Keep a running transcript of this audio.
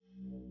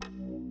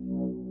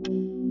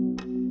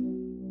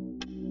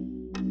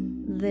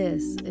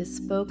This is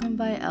Spoken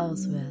by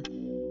Elswith,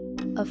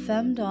 a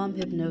Femdom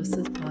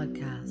Hypnosis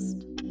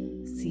podcast,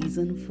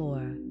 Season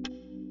 4.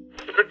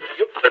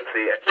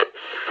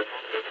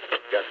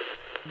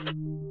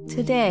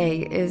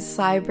 Today is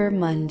Cyber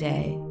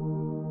Monday,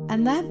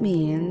 and that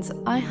means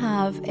I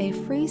have a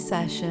free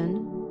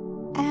session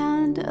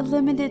and a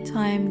limited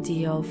time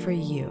deal for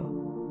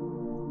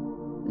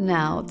you.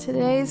 Now,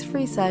 today's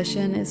free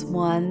session is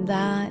one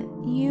that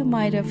you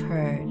might have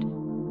heard,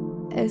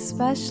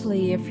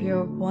 especially if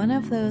you're one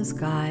of those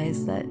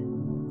guys that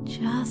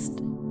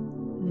just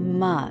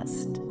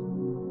must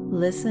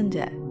listen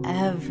to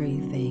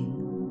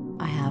everything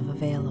I have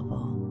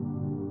available.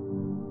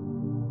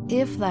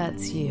 If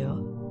that's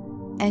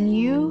you, and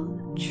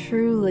you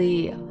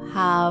truly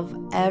have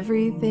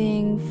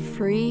everything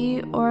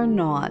free or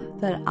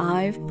not that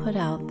I've put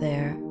out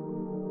there,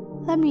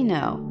 let me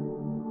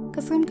know,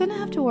 because I'm going to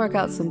have to work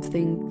out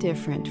something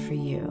different for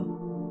you.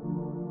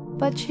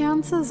 But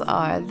chances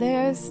are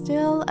there's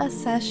still a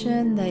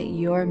session that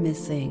you're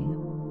missing,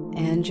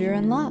 and you're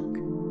in luck.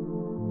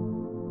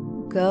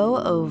 Go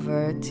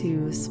over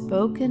to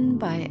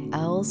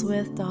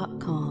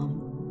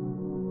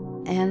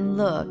spokenbyelswith.com and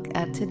look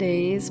at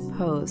today's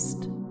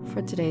post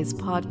for today's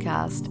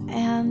podcast,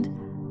 and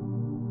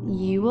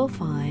you will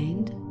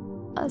find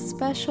a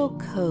special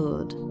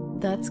code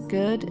that's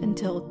good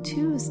until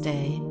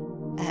Tuesday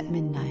at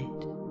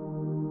midnight.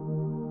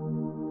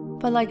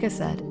 But like I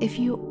said, if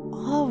you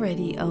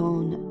already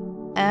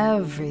own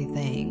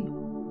everything,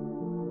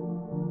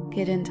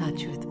 get in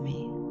touch with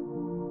me.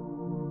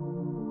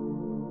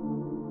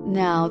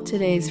 Now,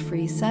 today's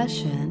free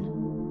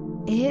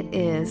session, it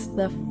is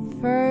the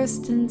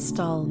first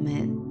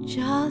installment,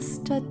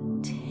 just a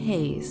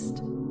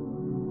taste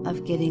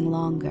of getting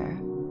longer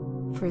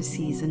for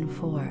Season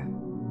 4.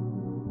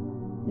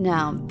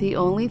 Now, the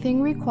only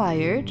thing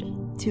required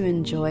to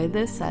enjoy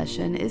this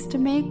session is to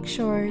make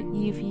sure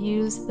you've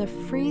used the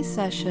free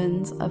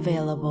sessions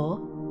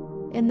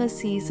available in the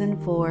Season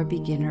 4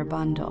 Beginner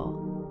Bundle.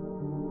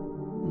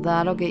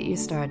 That'll get you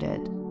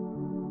started.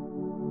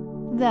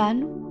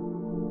 Then,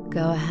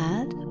 go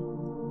ahead,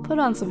 put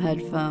on some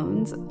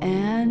headphones,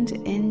 and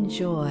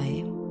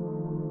enjoy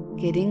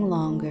Getting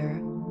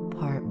Longer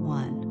Part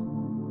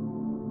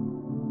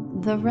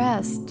 1. The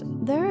rest,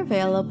 they're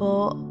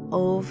available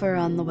over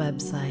on the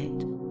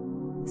website,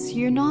 so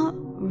you're not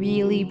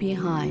really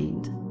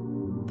behind,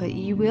 but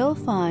you will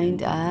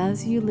find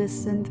as you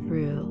listen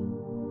through,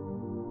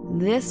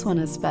 this one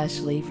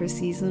especially for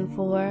Season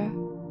 4,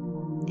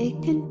 it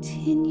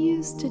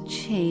continues to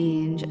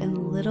change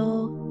in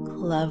little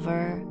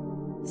clever,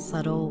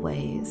 subtle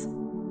ways,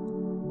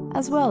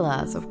 as well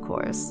as, of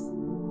course,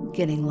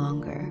 getting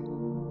longer.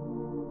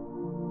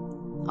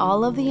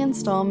 All of the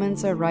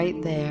installments are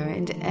right there,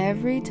 and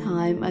every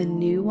time a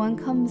new one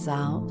comes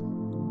out,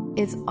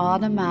 it's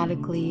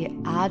automatically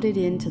added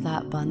into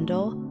that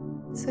bundle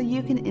so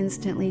you can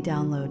instantly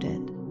download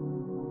it.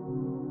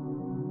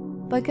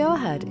 But go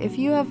ahead, if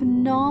you have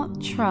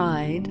not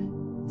tried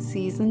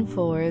Season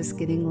 4's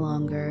Getting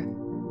Longer,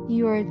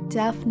 you are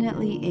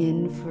definitely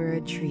in for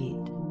a treat.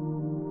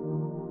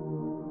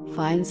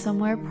 Find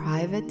somewhere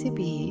private to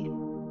be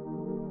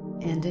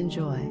and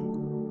enjoy.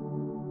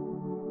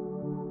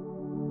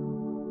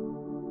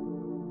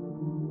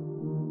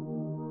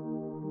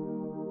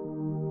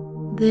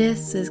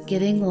 This is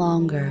Getting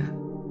Longer,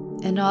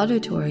 an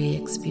auditory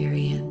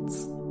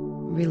experience,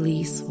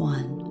 Release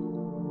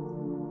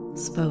 1,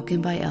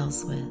 spoken by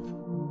Elswith.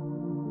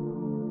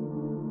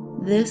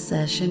 This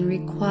session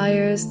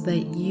requires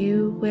that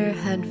you wear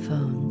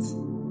headphones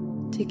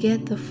to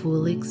get the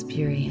full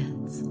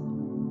experience.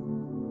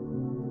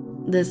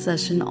 This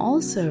session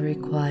also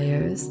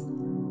requires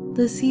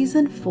the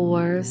Season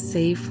 4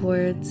 Safe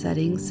Word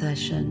Setting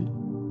session,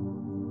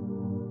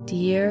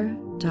 Dear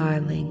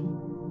Darling,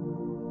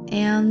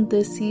 and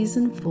the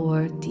Season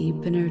 4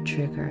 Deepener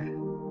Trigger.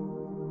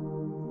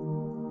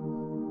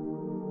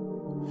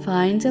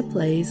 Find a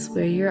place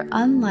where you're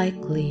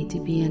unlikely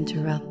to be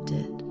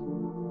interrupted,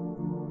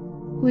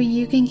 where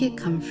you can get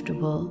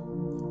comfortable,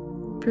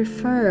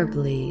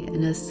 preferably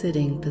in a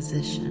sitting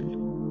position.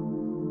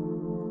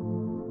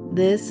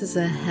 This is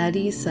a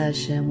heady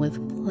session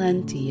with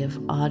plenty of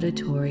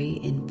auditory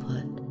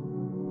input.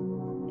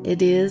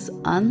 It is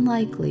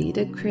unlikely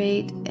to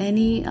create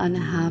any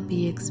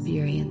unhappy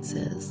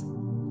experiences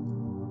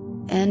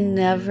and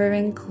never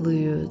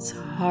includes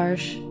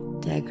harsh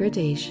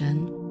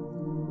degradation,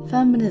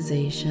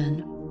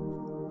 feminization,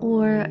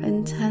 or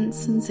intense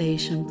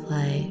sensation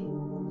play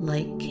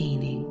like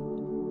caning.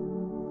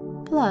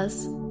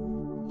 Plus,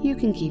 you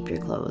can keep your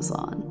clothes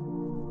on.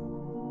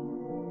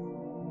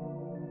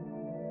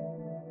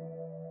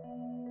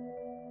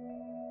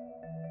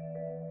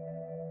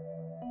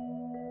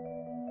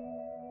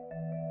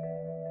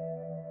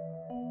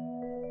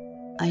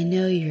 I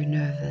know you're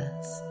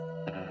nervous.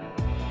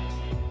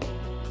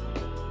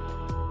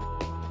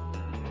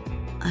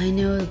 I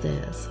know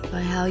this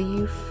by how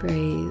you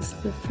phrase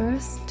the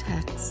first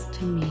text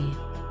to me.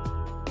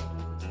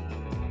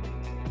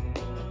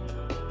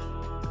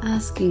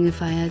 asking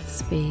if I had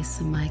space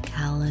in my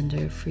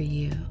calendar for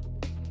you.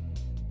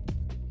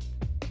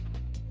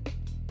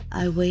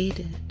 I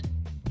waited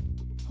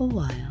a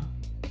while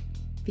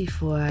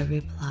before I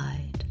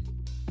replied.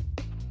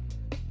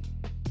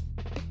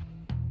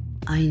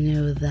 I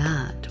know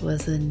that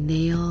was a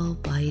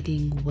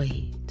nail-biting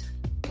wait,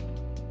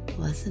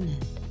 wasn't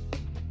it?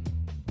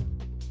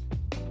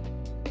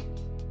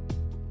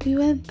 We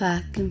went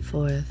back and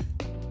forth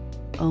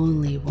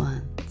only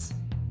once.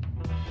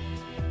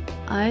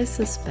 I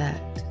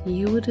suspect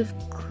you would have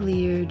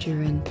cleared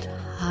your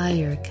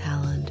entire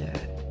calendar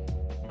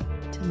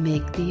to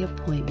make the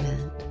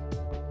appointment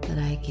that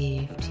I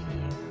gave to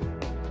you.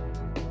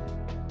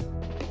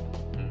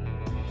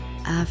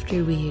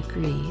 After we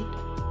agreed,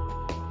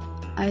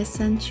 I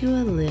sent you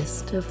a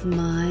list of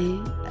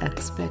my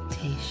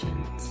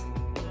expectations.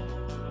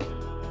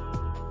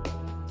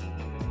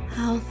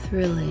 How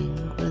thrilling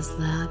was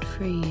that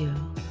for you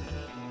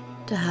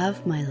to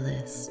have my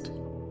list?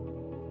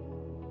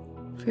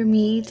 For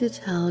me to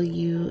tell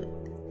you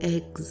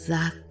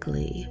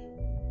exactly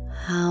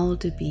how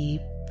to be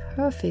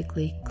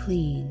perfectly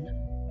clean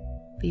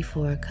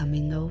before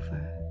coming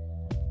over.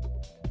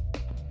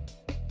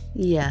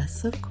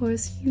 Yes, of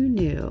course you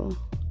knew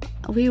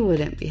we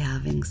wouldn't be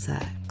having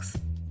sex.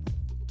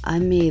 I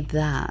made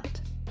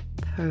that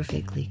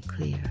perfectly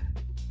clear.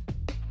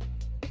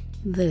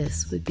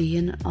 This would be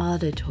an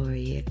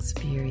auditory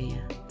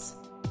experience.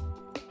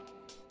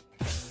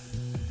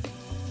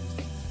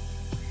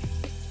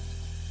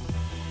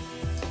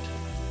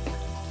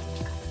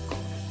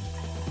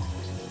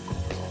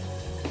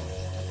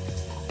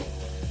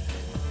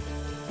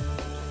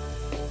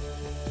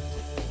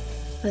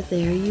 But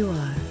there you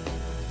are,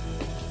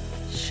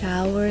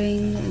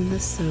 showering in the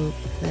soap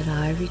that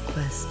I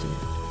requested,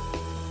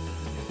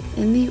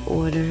 in the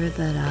order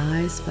that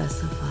I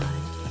specified.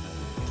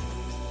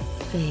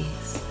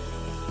 Face,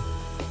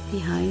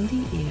 behind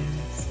the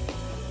ears,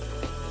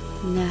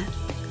 neck,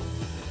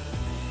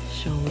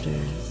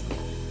 shoulders,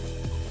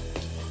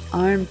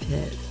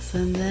 armpits,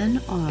 and then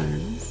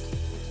arms,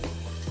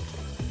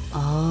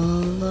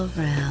 all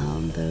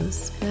around those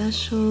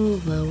special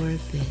lower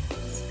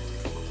bits,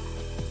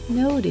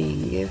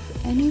 noting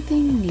if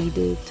anything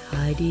needed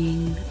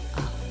tidying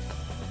up.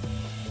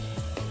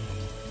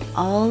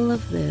 All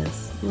of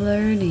this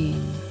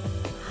learning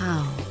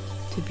how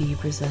to be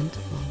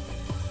presentable.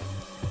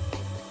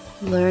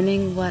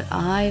 Learning what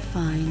I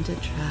find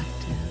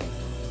attractive,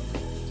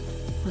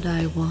 what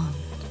I want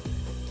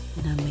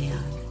in a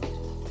man.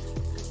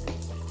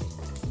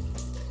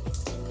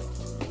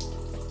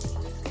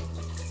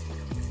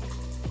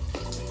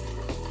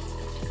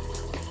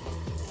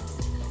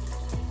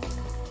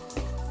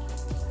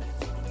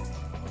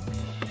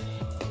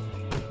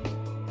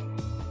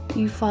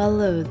 You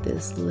followed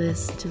this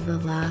list to the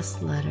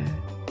last letter,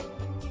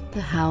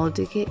 the How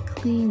to Get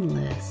Clean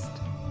list.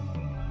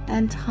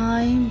 And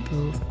time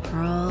both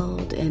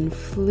crawled and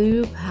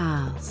flew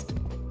past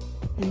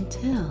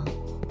until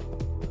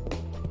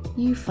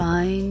you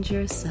find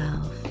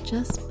yourself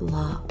just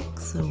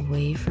blocks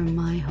away from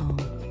my home.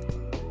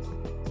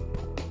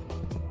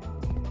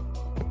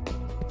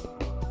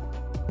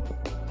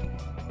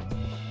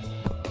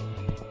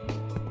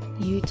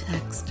 You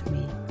text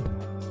me,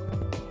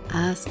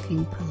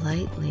 asking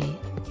politely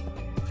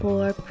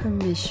for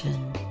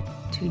permission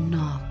to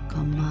knock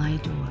on my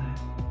door.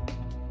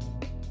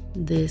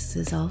 This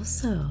is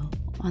also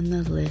on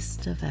the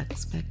list of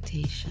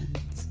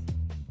expectations.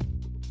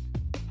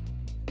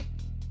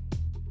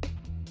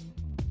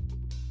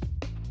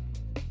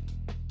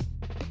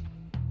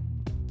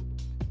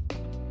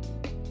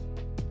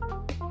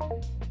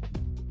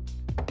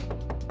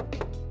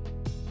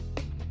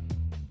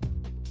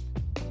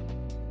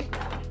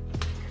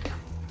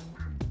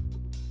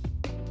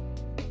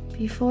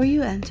 Before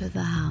you enter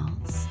the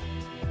house,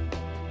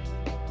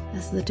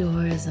 as the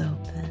door is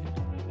open,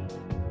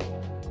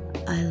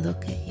 I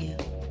look at you,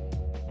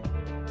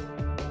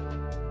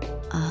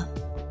 up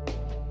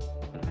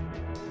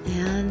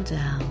and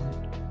down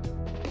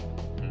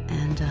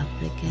and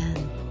up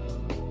again.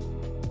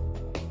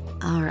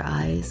 Our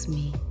eyes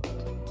meet,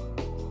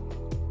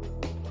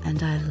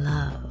 and I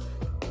love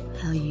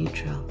how you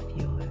drop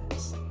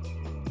yours.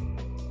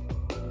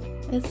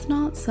 It's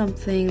not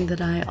something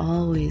that I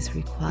always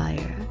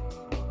require,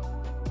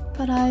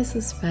 but I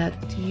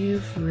suspect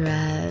you've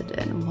read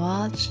and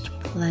watched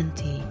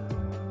plenty.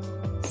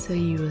 So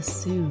you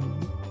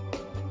assume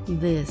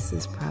this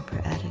is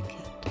proper etiquette.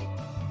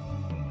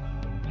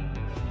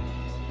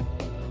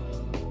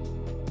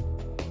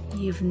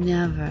 You've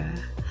never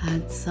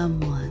had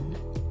someone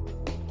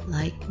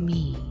like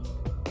me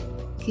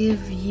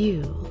give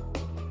you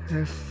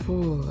her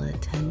full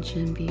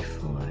attention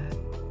before,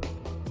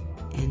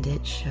 and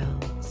it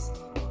shows.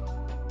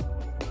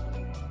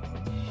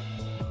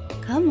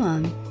 Come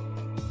on,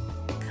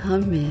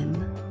 come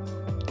in.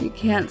 You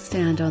can't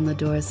stand on the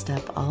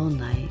doorstep all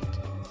night.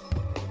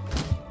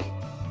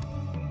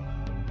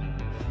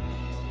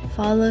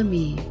 Follow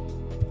me.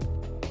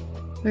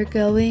 We're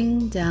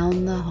going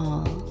down the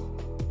hall,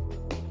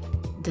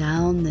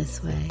 down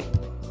this way,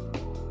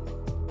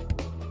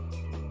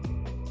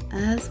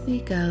 As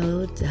we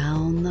go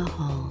down the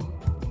hall,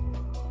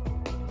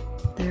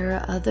 there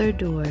are other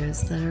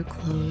doors that are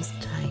closed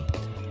tight,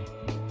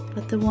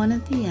 but the one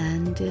at the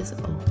end is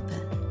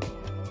open.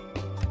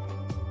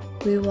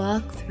 We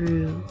walk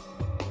through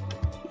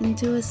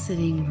into a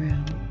sitting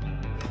room,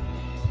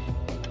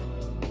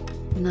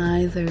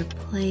 neither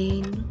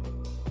plain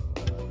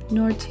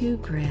nor too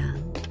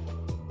grand.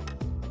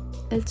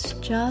 It's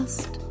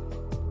just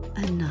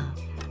enough.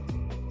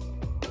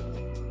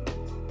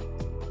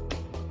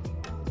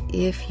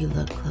 If you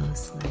look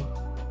closely,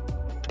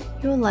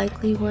 you'll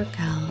likely work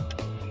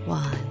out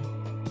why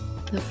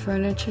the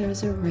furniture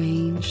is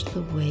arranged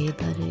the way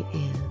that it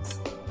is,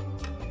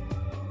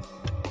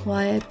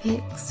 why I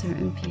pick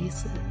certain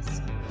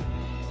pieces.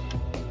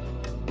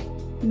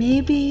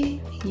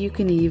 Maybe you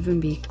can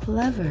even be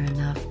clever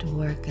enough to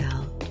work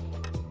out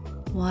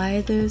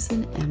why there's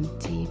an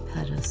empty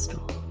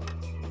pedestal.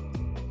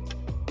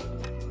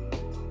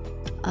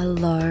 A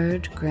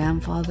large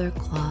grandfather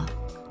clock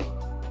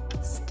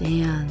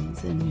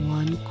stands in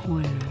one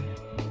corner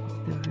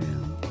of the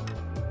room.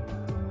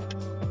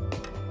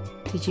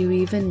 Did you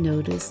even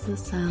notice the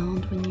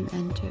sound when you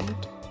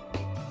entered?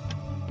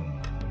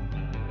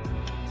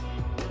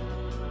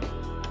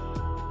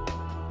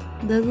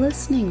 The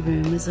listening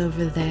room is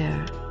over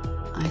there,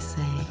 I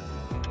say,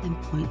 and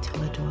point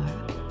to a door.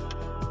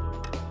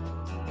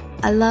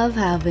 I love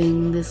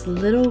having this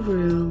little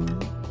room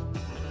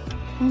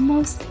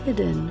almost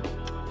hidden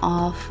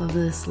off of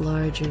this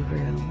larger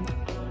room.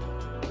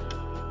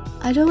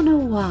 I don't know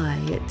why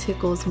it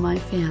tickles my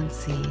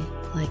fancy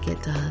like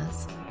it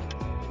does.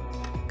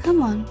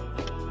 Come on,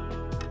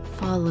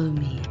 follow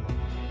me.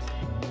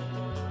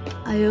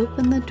 I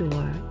open the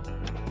door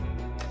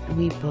and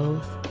we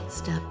both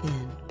step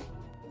in.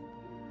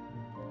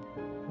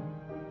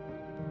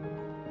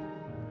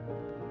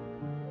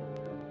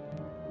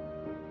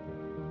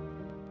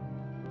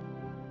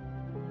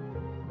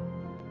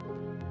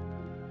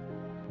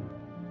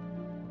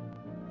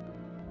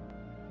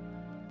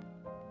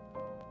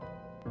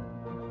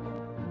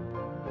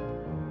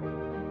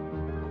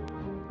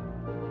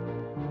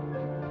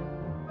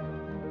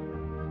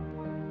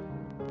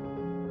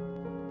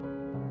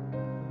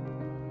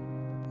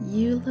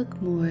 You look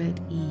more at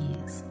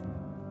ease,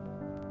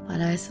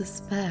 but I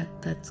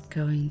suspect that's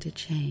going to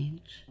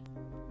change.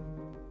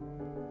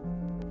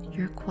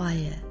 You're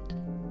quiet.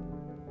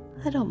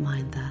 I don't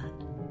mind that.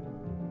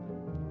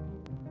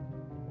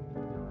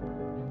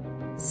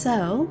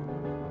 So,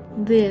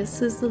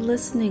 this is the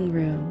listening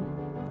room.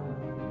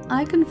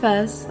 I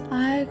confess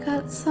I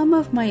got some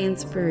of my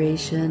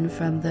inspiration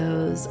from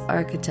those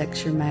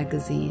architecture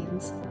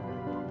magazines.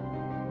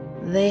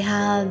 They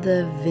had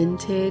the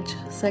vintage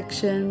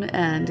section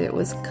and it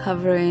was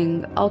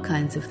covering all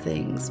kinds of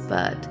things,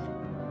 but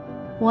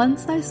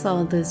once I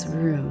saw this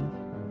room,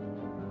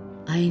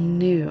 I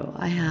knew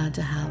I had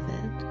to have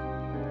it.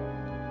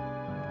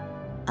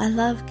 I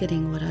love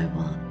getting what I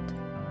want.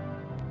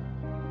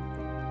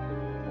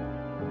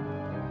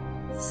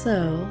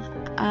 So,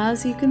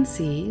 as you can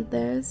see,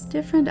 there's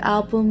different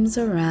albums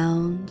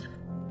around,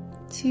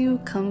 2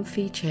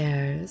 comfy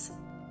chairs.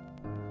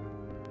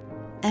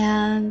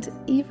 And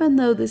even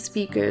though the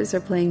speakers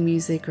are playing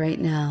music right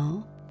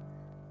now,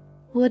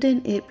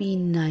 wouldn't it be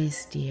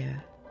nice,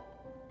 dear,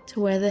 to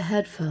wear the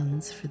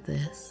headphones for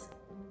this?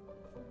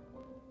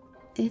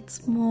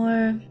 It's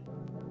more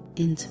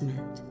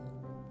intimate.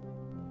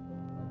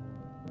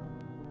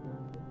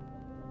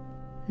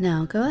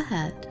 Now go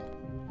ahead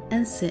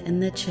and sit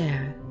in the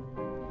chair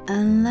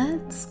and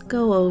let's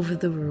go over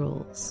the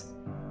rules.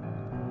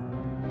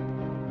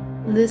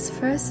 This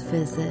first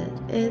visit,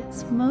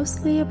 it's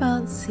mostly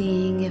about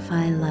seeing if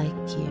I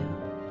like you.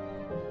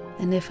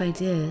 And if I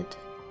did,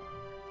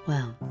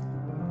 well,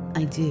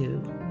 I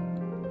do.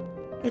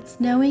 It's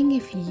knowing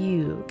if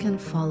you can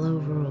follow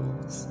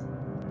rules,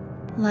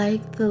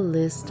 like the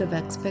list of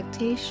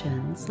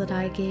expectations that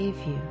I gave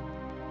you.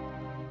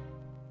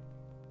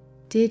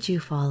 Did you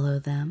follow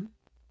them?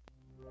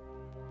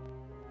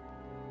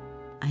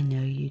 I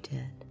know you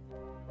did.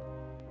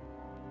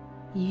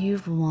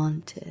 You've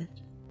wanted,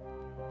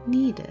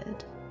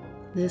 needed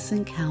this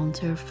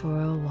encounter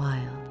for a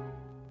while.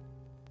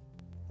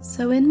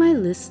 So in my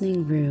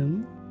listening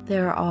room,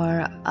 there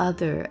are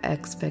other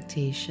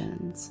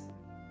expectations.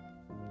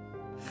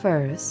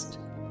 First,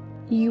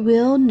 you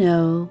will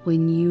know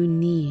when you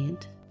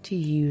need to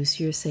use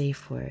your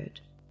safe word.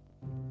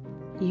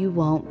 You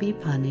won't be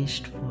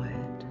punished for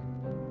it.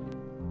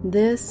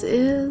 This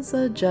is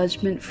a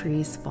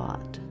judgment-free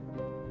spot.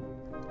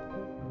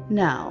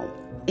 Now,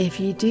 if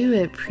you do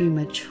it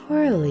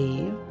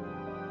prematurely,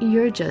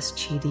 you're just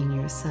cheating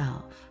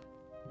yourself.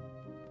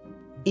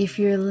 If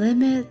your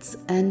limits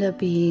end up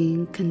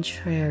being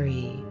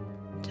contrary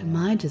to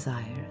my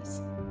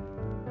desires,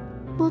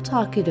 we'll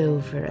talk it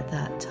over at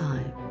that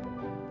time.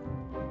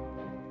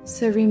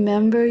 So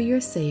remember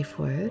your safe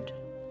word,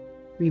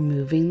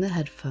 removing the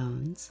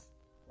headphones.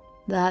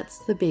 That's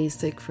the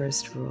basic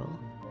first rule.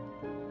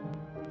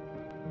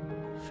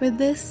 For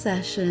this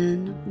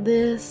session,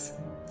 this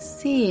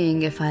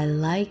seeing if I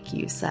like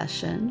you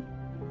session,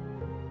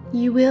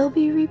 You will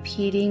be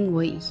repeating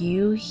what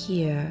you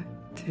hear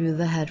through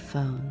the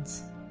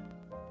headphones.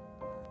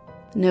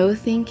 No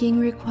thinking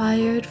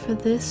required for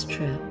this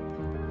trip,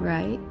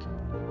 right?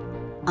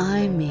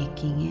 I'm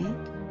making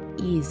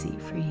it easy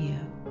for you.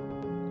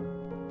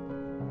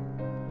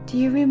 Do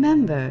you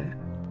remember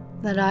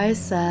that I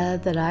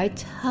said that I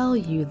tell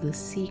you the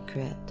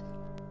secret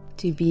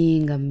to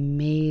being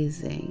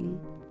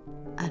amazing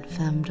at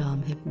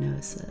femdom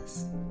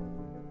hypnosis?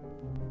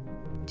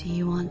 Do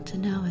you want to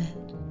know it?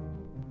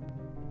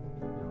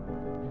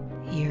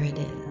 Here it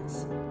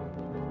is.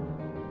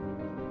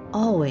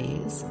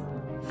 Always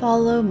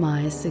follow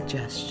my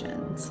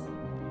suggestions.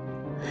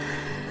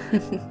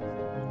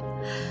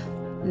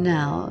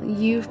 Now,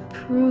 you've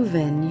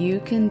proven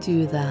you can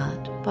do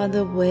that by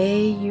the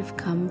way you've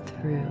come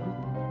through,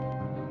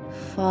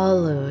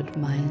 followed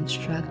my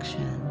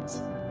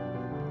instructions,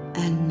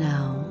 and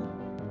now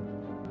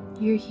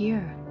you're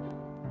here.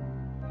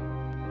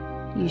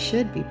 You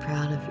should be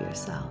proud of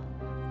yourself.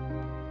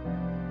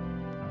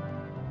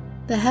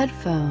 The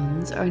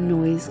headphones are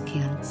noise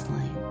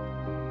canceling.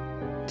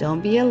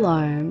 Don't be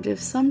alarmed if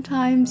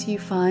sometimes you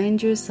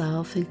find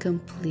yourself in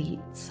complete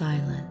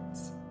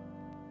silence.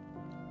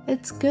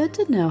 It's good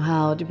to know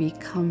how to be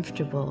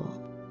comfortable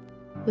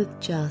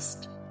with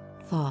just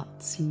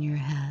thoughts in your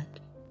head.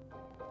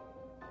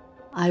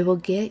 I will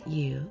get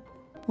you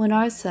when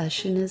our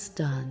session is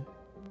done,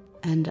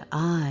 and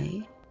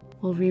I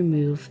will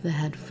remove the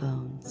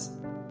headphones.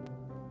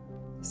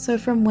 So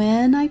from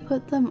when I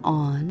put them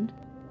on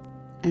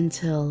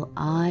until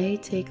I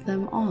take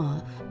them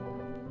off,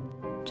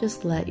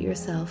 just let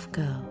yourself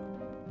go.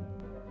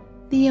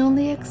 The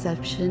only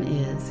exception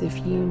is if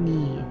you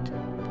need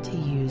to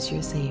use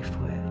your safe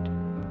word.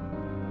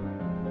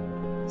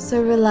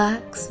 So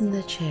relax in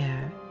the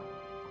chair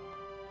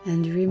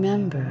and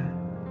remember,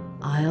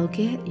 I'll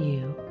get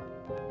you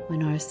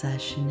when our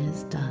session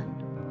is done.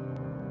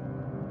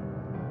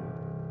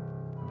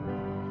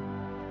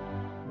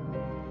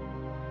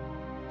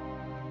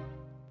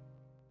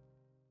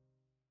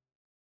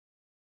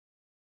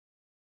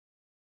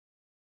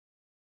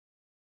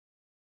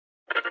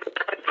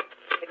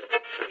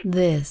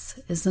 This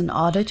is an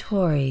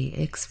auditory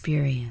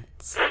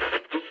experience.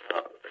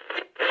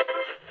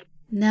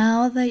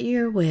 Now that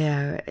you're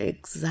where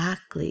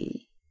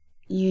exactly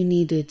you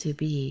needed to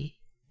be,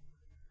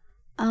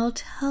 I'll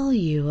tell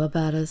you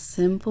about a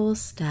simple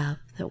step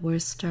that we're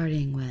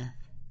starting with.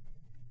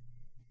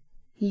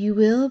 You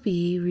will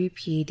be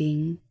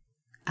repeating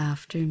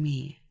after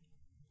me.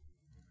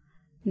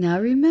 Now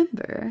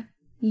remember,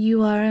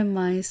 you are in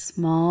my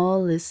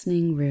small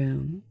listening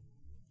room,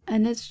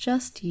 and it's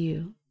just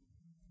you.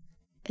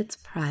 It's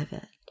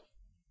private.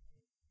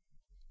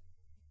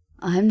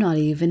 I'm not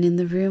even in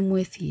the room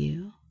with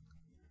you,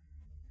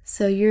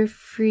 so you're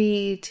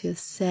free to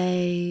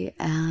say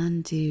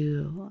and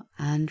do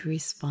and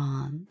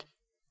respond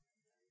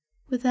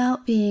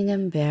without being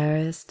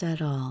embarrassed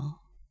at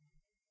all.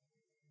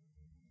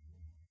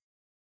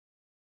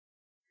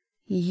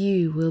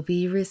 You will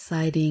be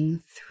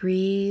reciting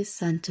 3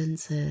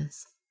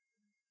 sentences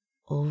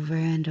over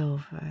and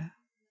over.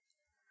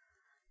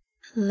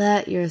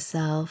 Let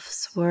yourself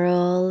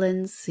swirl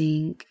and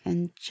sink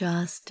and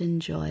just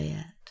enjoy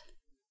it.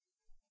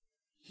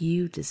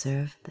 You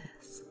deserve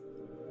this.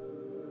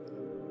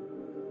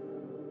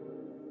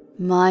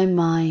 My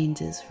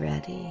mind is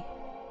ready.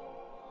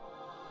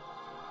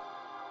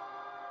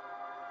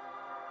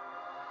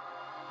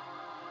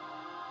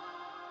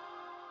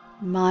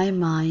 My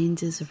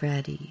mind is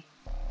ready.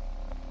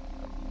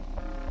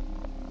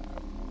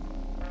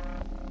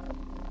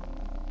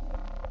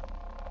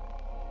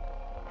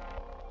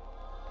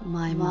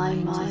 My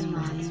mind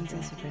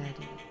is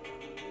ready.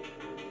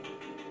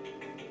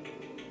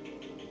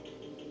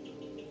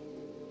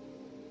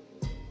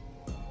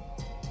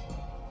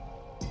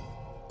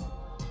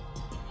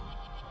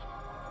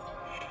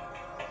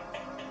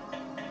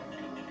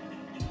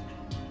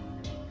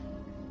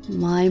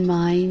 My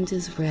mind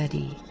is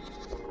ready.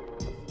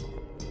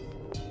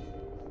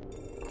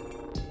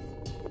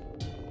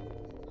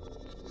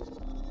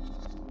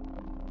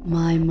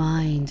 My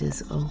mind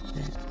is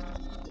open.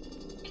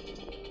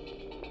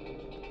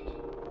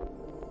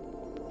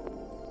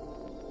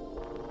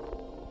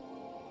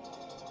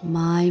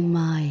 My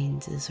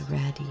mind is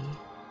ready.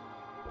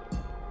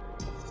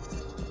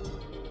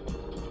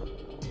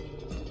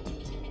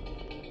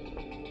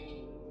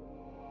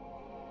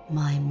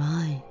 My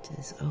mind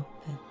is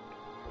open.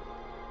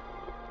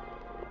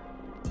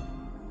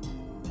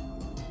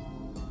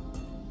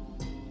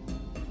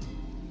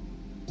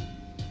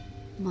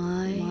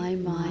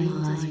 My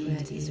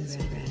mind is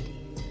ready.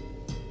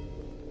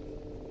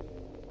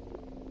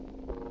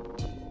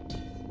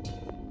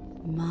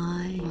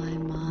 My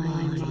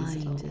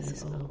mind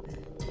is open.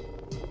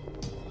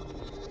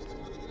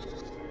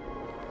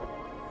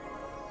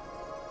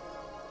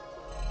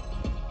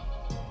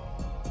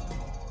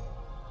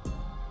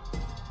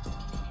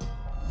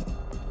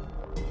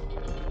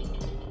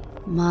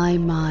 My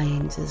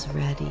mind is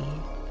ready.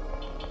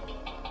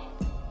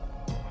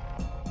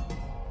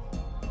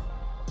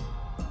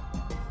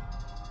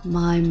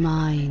 My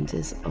mind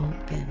is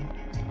open.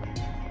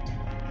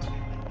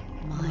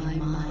 My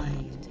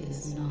mind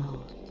is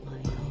not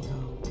my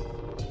own.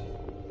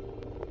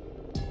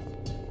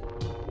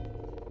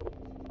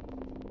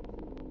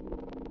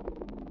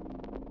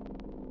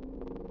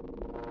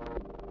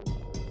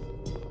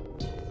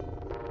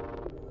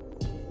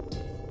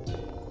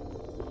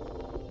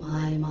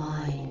 My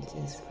mind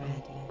is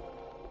ready.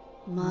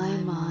 My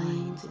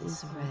mind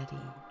is ready.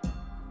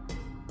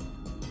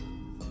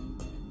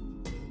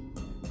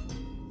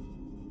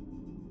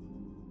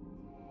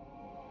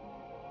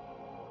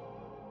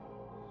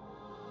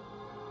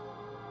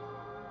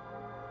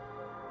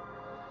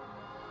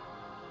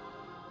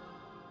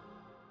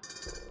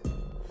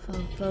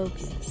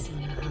 Focus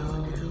on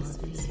how this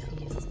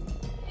feels.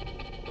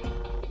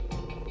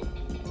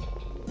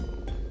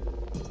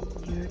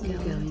 You're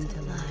going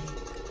to like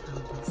how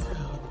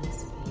this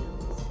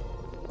feels.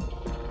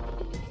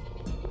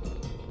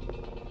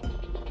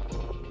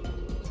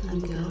 I'm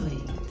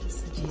going to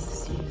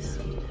suggest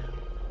you now.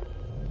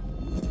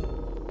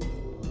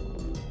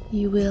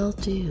 You will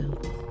do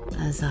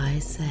as I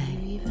say.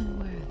 Even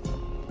worth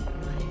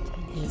right?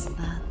 Is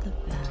that the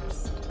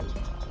best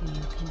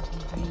you can do?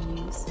 Are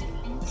you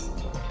supposed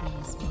to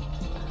please me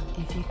with that?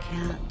 If you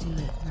can't do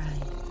it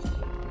right,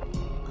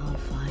 I'll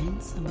find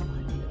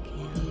someone who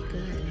can be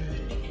good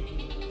at it.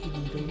 A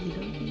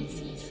little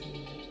easy.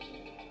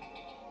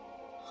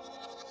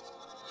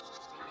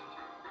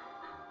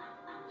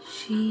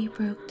 She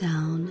broke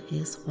down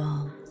his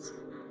walls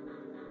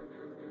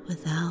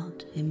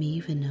without him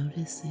even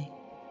noticing.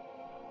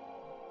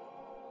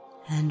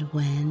 And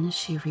when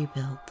she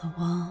rebuilt the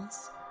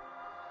walls,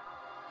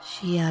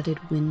 she added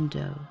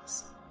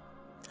windows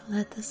to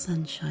let the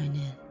sunshine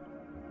in.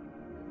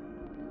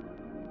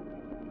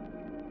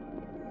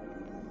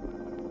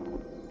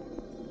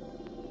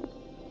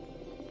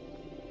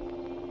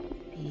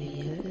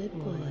 Be a good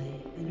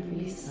boy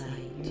and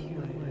recite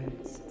your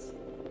words.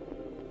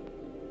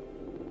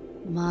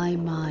 My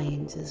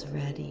mind is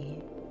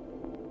ready.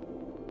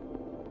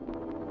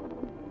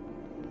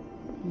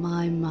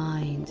 My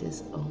mind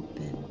is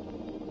open.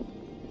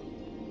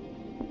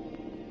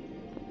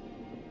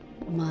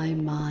 My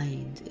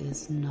mind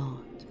is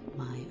not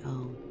my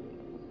own.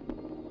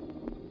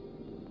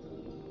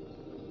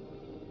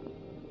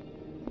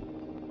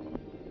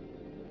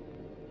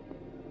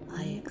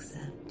 I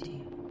accept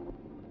you.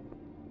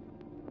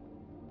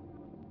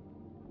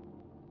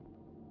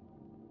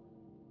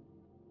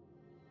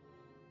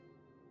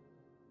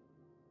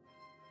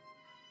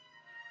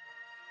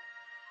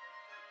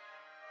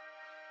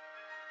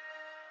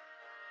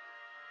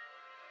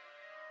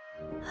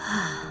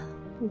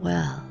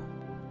 Well,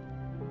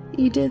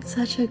 you did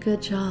such a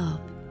good job.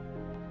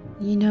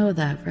 You know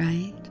that,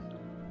 right?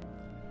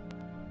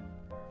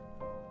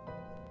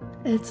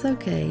 It's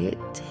okay.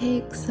 It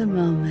takes a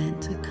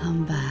moment to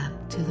come back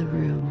to the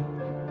room.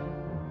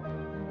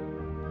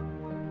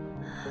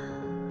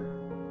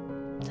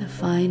 To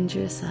find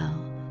yourself.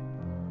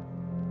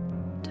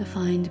 To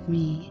find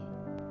me.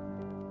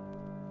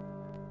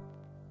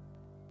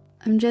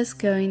 I'm just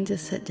going to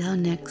sit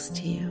down next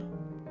to you,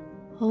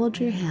 hold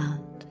your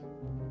hand,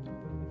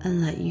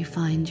 and let you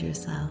find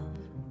yourself.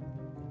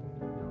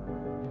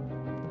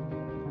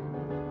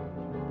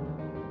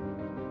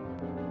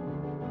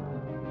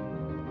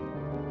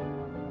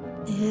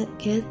 It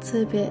gets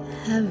a bit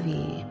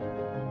heavy,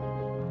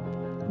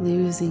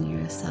 losing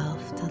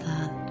yourself to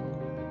that.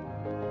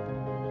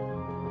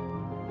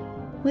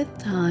 With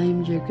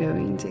time, you're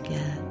going to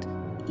get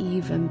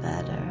even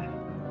better.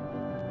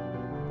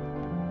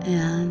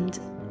 And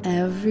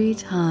every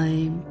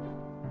time,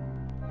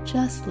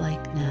 just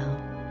like now,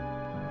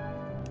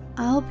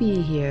 I'll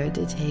be here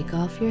to take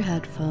off your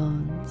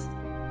headphones,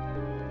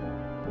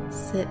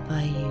 sit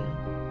by you,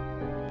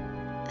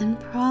 and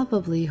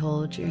probably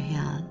hold your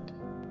hand.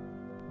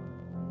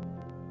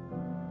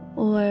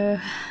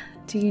 Or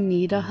do you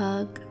need a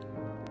hug?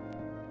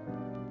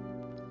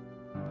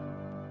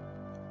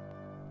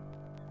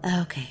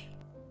 Okay,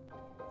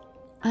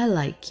 I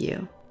like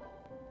you.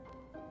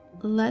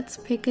 Let's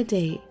pick a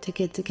date to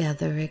get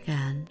together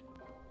again.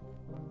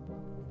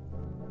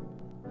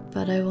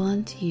 But I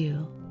want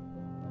you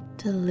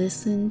to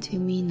listen to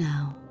me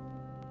now.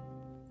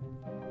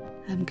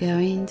 I'm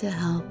going to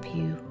help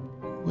you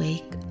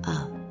wake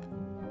up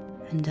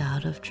and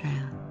out of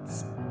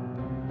trance.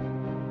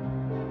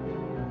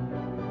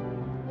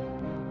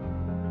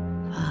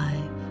 5,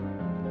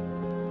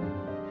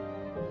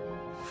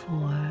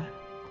 4,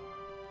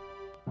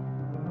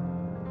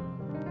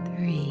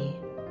 3,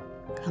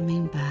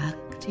 coming back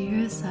to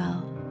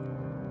yourself.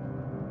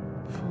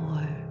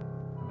 4,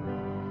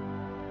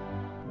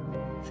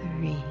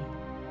 3,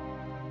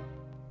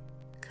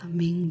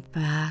 coming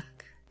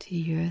back to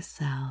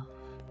yourself.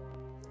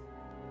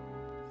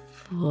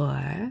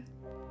 4,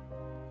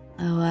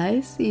 oh,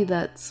 I see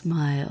that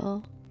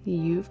smile.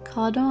 You've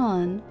caught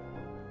on.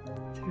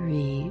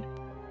 3,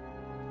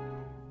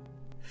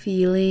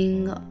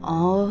 feeling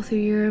all through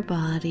your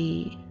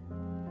body.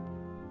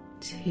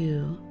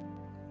 2,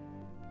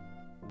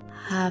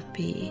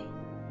 happy,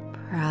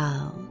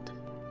 proud,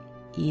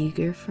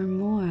 eager for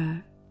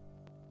more.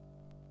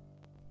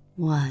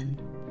 1,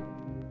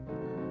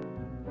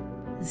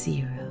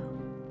 0.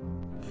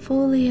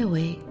 Fully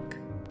awake,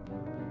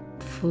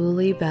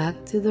 fully back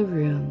to the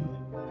room,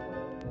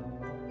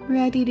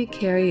 ready to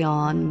carry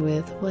on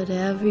with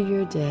whatever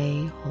your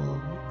day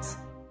holds,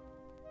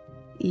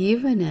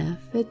 even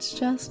if it's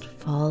just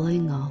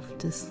falling off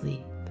to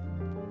sleep.